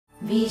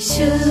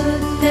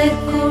വിശുദ്ധർ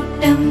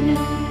കൂട്ടം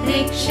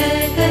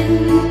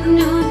രക്ഷകന്നു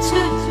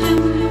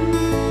ചുറ്റും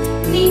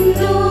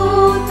നിന്നു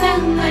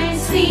തങ്ങൾ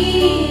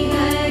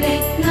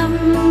സ്നേഹരത്നം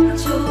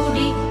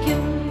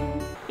ചൂടിക്കും.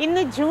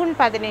 ഇന്ന് ജൂൺ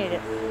 17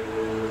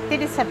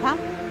 തിരുസഭ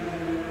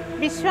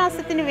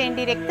വിശ്വാസത്തിനു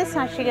വേണ്ടി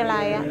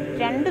രക്തസാക്ഷികളായ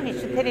രണ്ട്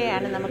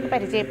വിശുദ്ധരെയാണ് നമുക്ക്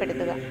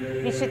പരിചയപ്പെടുത്തുക.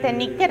 വിശുദ്ധ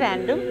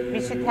നിക്കരാൻഡും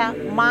വിശുദ്ധ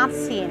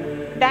മാർസിയനും.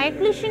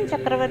 ഡയക്ലീഷ്യൻ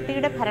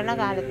ചക്രവർത്തിയുടെ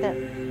ഭരണകാലത്ത്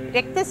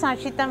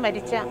രക്തസാക്ഷിത്വം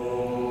വരിച്ച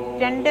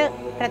രണ്ട്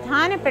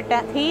പ്രധാനപ്പെട്ട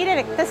ധീര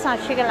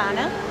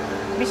രക്തസാക്ഷികളാണ്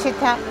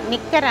വിശുദ്ധ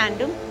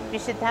നിക്കരാൻഡും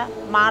വിശുദ്ധ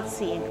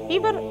മാർസിയനും.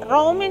 ഇവർ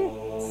റോമൻ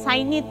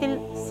സൈന്യത്തിൽ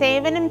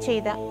സേവനം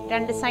ചെയ്ത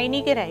രണ്ട്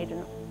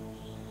സൈനികരായിരുന്നു.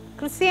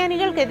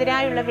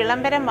 ക്രിസ്ത്യാനികൾക്കെതിരായുള്ള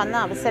വിളംബരം വന്ന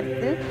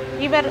അവസരത്തിൽ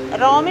ഇവർ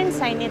റോമൻ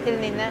സൈന്യത്തിൽ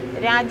നിന്ന്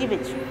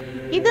രാജിവെച്ചു.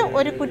 ഇത്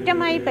ഒരു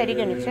കുറ്റമായി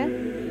പരിഗണിച്ച്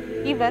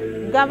ഇവർ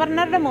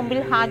ഗവർണറുടെ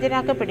മുമ്പിൽ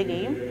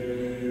ഹാജരാക്കപ്പെടുകയും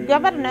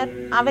ഗവർണർ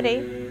അവരെ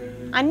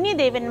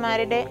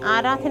അന്യദേവന്മാരുടെ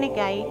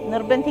ആരാധനയ്ക്കായി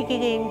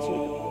നിർബന്ധിക്കുകയും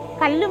ചെയ്തു.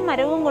 കല്ലും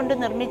മരവും കൊണ്ട്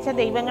നിർമ്മിച്ച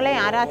ദൈവങ്ങളെ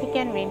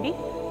ആരാധിക്കാൻ വേണ്ടി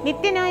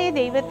നിത്യനായ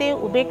ദൈവത്തെ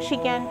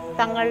ഉപേക്ഷിക്കാൻ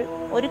തങ്ങൾ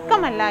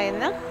ഒരുക്കമല്ല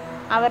എന്ന്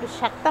അവർ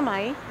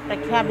ശക്തമായി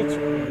പ്രഖ്യാപിച്ചു.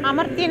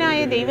 അമർത്യനായ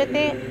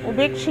ദൈവത്തെ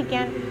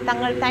ഉപേക്ഷിക്കാൻ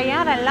തങ്ങൾ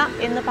തയ്യാറല്ല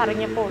എന്ന്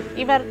പറഞ്ഞപ്പോൾ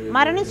ഇവർ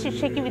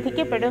മരണശിക്ഷയ്ക്ക്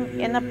വിധിക്കപ്പെടും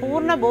എന്ന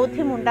പൂർണ്ണ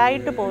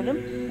ബോധ്യമുണ്ടായിട്ട് പോലും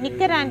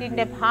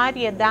നിക്കരാൻഡിൻ്റെ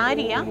ഭാര്യ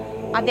ദാരിയ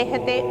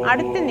അദ്ദേഹത്തെ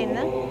അടുത്തു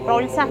നിന്ന്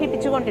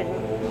പ്രോത്സാഹിപ്പിച്ചുകൊണ്ടിരുന്നു.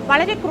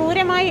 വളരെ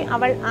ക്രൂരമായി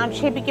അവൾ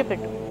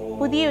ആക്ഷേപിക്കപ്പെട്ടു.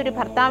 പുതിയൊരു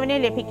ഭർത്താവിനെ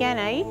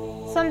ലഭിക്കാനായി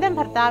സ്വന്തം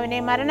ഭർത്താവിനെ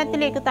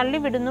മരണത്തിലേക്ക്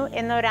തള്ളിവിടുന്നു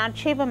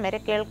എന്നൊരാക്ഷേപം വരെ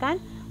കേൾക്കാൻ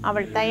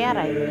അവൾ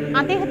തയ്യാറായി.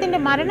 അദ്ദേഹത്തിൻ്റെ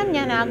മരണം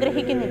ഞാൻ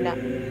ആഗ്രഹിക്കുന്നില്ല,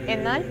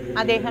 എന്നാൽ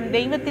അദ്ദേഹം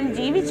ദൈവത്തിൽ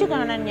ജീവിച്ചു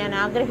കാണാൻ ഞാൻ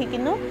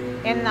ആഗ്രഹിക്കുന്നു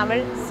എന്നവൾ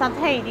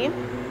സധൈര്യം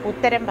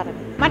ഉത്തരം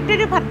പറഞ്ഞു.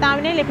 മറ്റൊരു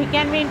ഭർത്താവിനെ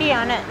ലഭിക്കാൻ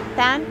വേണ്ടിയാണ്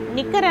താൻ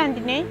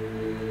നിക്കരാൻഡിനെ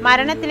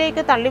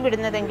മരണത്തിലേക്ക്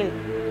തള്ളിവിടുന്നതെങ്കിൽ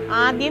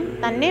ആദ്യം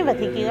തന്നെ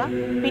വധിക്കുക,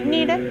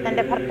 പിന്നീട്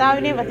തൻ്റെ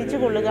ഭർത്താവിനെ വധിച്ചു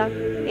കൊള്ളുക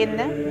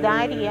എന്ന്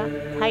ദാരിയ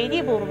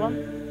ധൈര്യപൂർവ്വം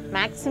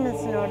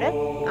മാക്സിമസിനോട്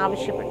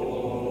ആവശ്യപ്പെട്ടു.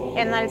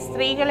 എന്നാൽ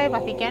സ്ത്രീകളെ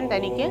വധിക്കാൻ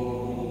തനിക്ക്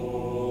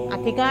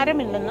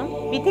അധികാരമില്ലെന്നും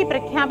വിധി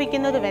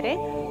പ്രഖ്യാപിക്കുന്നതുവരെ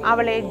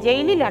അവളെ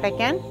ജയിലിൽ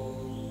അടയ്ക്കാൻ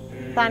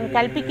താൻ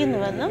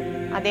കൽപ്പിക്കുന്നുവെന്നും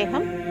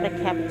അദ്ദേഹം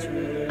പ്രഖ്യാപിച്ചു.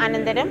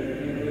 അനന്തരം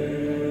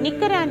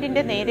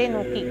നിക്കരാൻഡിൻ്റെ നേരെ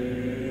നോക്കി,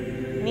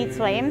 നീ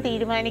സ്വയം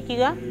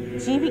തീരുമാനിക്കുക,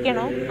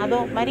 ജീവിക്കണോ അതോ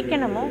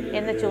മരിക്കണമോ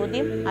എന്ന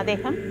ചോദ്യം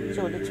അദ്ദേഹം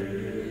ചോദിച്ചു.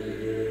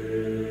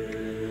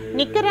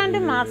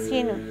 നിക്കരാൻഡും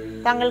മാർസിയനും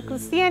തങ്ങൾ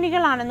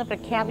ക്രിസ്ത്യാനികളാണെന്ന്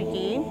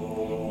പ്രഖ്യാപിക്കുകയും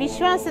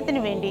വിശ്വാസത്തിനു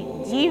വേണ്ടി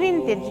ജീവൻ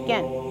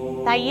ത്യജിക്കാൻ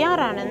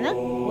തയ്യാറാണെന്ന്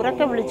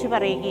ഉറക്കെ വിളിച്ചു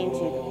പറയുകയും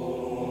ചെയ്തു.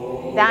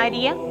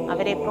 ദാരിയ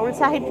അവരെ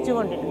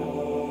പ്രോത്സാഹിപ്പിച്ചുകൊണ്ടിരുന്നു.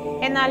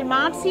 എന്നാൽ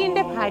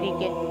മാർസിയന്റെ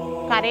ഭാര്യയ്ക്ക്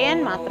കരയാൻ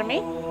മാത്രമേ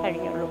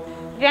കഴിഞ്ഞുള്ളൂ.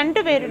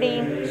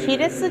 രണ്ടുപേരുടെയും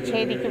ശിരസ്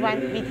ഛേദിക്കുവാൻ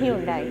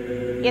വിധിയുണ്ടായി.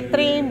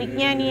 എത്രയും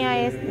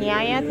വിജ്ഞാനിയായ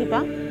ന്യായാധിപ,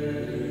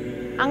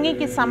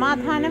 അങ്ങയ്ക്ക്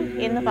സമാധാനം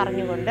എന്ന്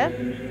പറഞ്ഞുകൊണ്ട്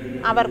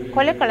അവർ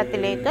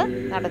കൊലക്കളത്തിലേക്ക്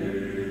നടന്നു.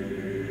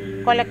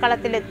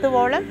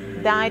 കൊലക്കളത്തിലെത്തുവോളം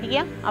ദാരിയ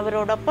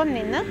അവരോടൊപ്പം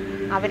നിന്ന്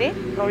അവരെ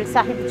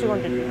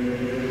പ്രോത്സാഹിപ്പിച്ചുകൊണ്ടിരുന്നു.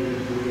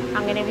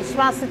 അങ്ങനെ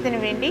വിശ്വാസത്തിനു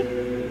വേണ്ടി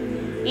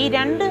ഈ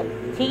രണ്ട്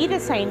ധീര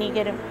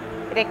സൈനികരും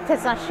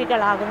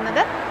രക്തസാക്ഷികളാകുന്നത്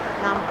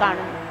നാം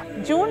കാണുന്നു.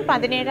 ജൂൺ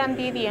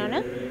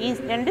 17 ഈ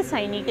രണ്ട്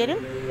സൈനികരും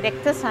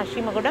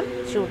രക്തസാക്ഷി മകുടം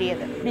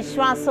ചൂടിയത്.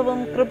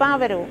 വിശ്വാസവും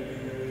കൃപാവരവും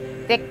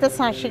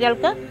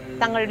രക്തസാക്ഷികൾക്ക്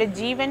തങ്ങളുടെ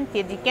ജീവൻ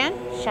ത്യജിക്കാൻ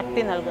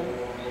ശക്തി നൽകുന്നു.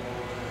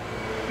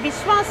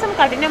 വിശ്വാസം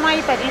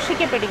കഠിനമായി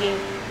പരീക്ഷിക്കപ്പെടുകയും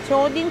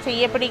ചോദ്യം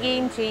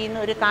ചെയ്യപ്പെടുകയും ചെയ്യുന്ന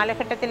ഒരു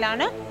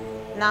കാലഘട്ടത്തിലാണ്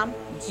നാം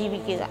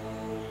ജീവിക്കുക.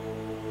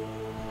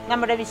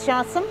 നമ്മുടെ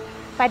വിശ്വാസം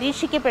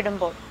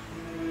പരീക്ഷിക്കപ്പെടുമ്പോൾ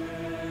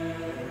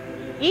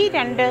ഈ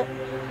രണ്ട്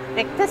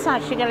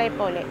രക്തസാക്ഷികളെ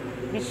പോലെ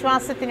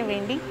വിശ്വാസത്തിനു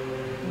വേണ്ടി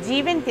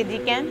ജീവൻ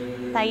ത്യജിക്കാൻ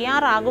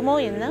തയ്യാറാകുമോ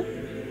എന്ന്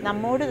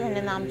നമ്മോട്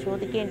തന്നെ നാം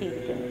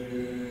ചോദിക്കേണ്ടിയിരിക്കുന്നു.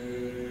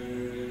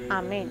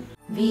 ആമേൻ.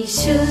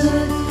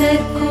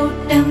 വിശുദ്ധർ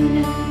കൂട്ടം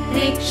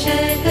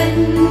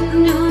രക്ഷകന്നു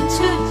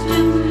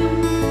ചുറ്റും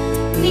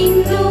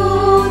നിന്നു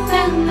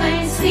തങ്ങൾ